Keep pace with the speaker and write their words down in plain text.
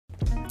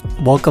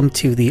Welcome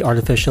to the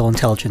Artificial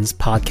Intelligence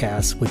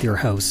Podcast with your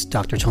host,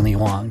 Dr. Tony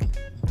Wong.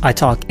 I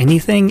talk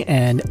anything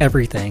and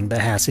everything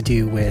that has to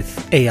do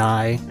with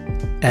AI,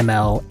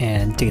 ML,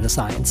 and data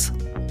science.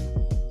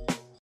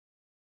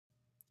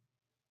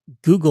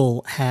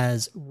 Google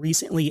has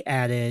recently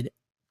added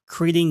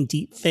creating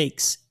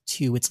deepfakes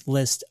to its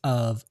list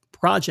of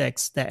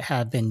projects that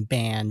have been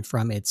banned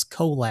from its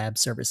Colab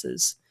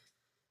services.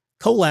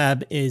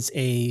 Colab is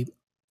a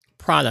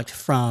product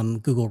from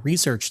Google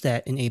Research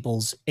that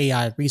enables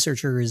AI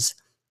researchers,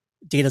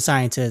 data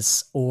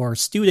scientists, or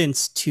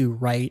students to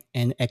write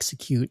and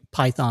execute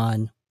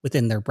Python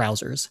within their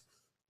browsers.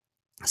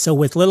 So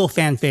with little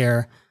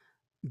fanfare,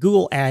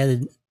 Google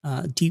added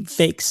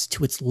deepfakes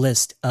to its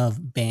list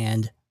of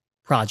banned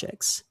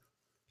projects.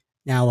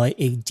 Now, a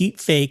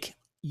deepfake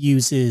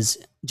uses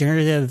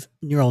generative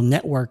neural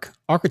network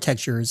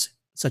architectures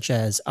such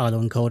as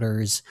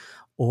autoencoders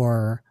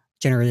or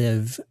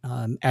generative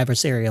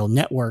adversarial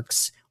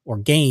networks or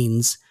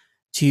GANs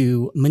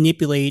to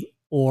manipulate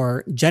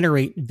or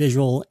generate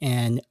visual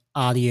and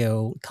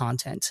audio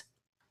content.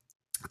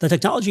 The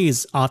technology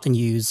is often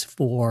used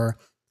for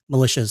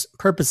malicious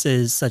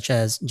purposes, such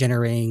as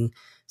generating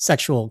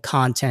sexual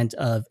content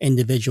of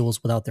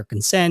individuals without their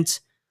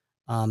consent.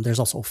 There's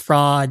also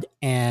fraud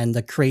and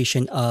the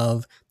creation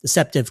of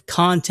deceptive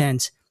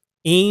content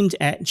aimed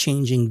at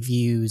changing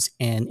views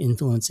and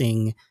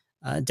influencing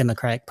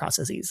democratic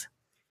processes.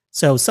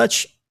 So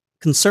such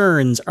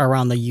concerns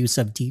around the use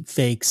of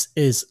deepfakes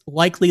is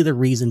likely the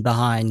reason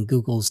behind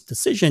Google's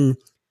decision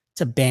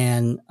to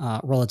ban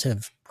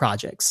relative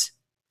projects.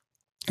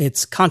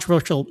 Its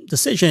controversial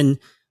decision,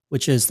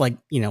 which is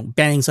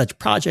banning such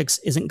projects,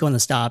 isn't going to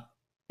stop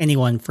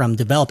anyone from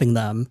developing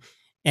them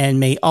and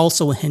may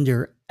also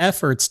hinder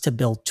efforts to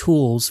build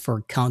tools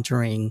for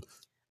countering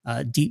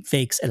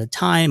deepfakes at a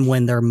time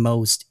when they're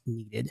most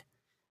needed.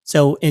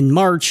 So in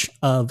March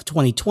of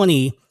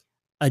 2020,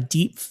 a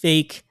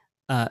deepfake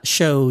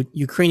showed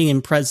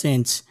Ukrainian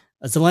President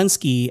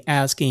Zelensky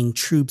asking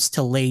troops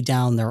to lay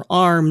down their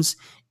arms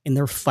in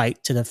their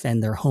fight to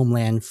defend their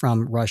homeland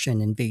from Russian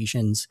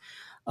invasions,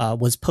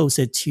 was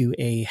posted to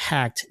a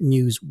hacked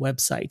news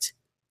website.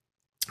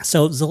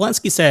 So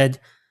Zelensky said,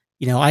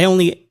 I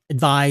only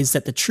advise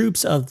that the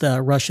troops of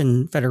the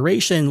Russian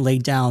Federation lay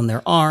down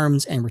their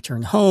arms and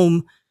return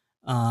home.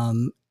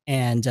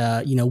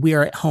 We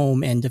are at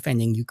home and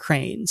defending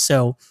Ukraine.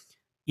 So,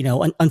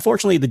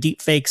 unfortunately, the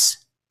deepfakes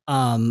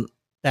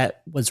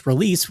that was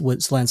released with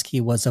Zelensky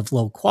was of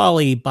low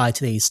quality by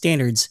today's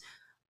standards.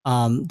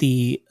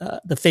 The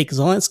fake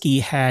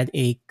Zelensky had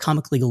a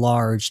comically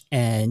large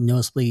and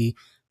noticeably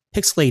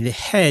pixelated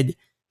head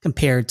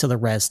compared to the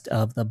rest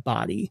of the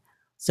body.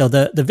 So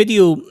the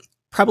video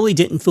probably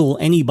didn't fool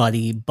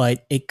anybody,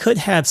 but it could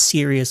have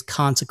serious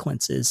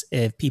consequences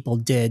if people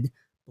did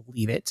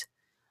believe it.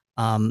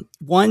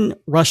 One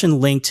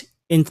Russian-linked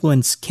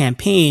influence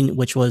campaign,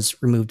 which was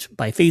removed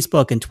by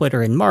Facebook and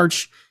Twitter in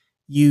March,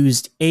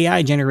 used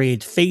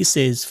AI-generated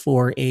faces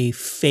for a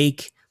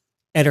fake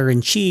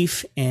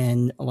editor-in-chief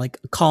and a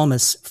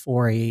columnist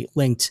for a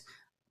linked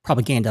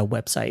propaganda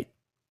website.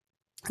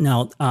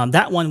 Now,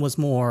 that one was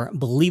more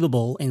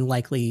believable and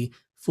likely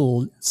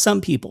fooled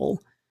some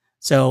people.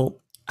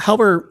 So,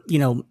 however,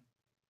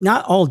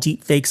 not all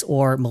deepfakes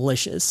are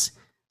malicious.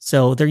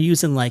 So they're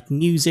using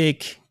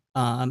music,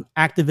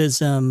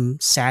 activism,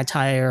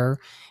 satire,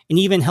 and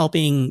even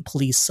helping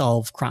police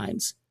solve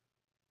crimes.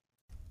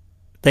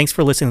 Thanks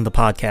for listening to the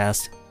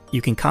podcast. You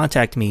can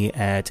contact me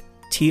at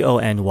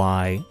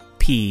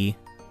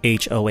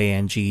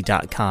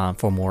tonyphoang.com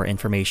for more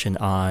information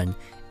on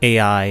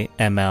AI,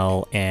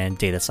 ML, and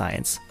data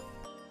science.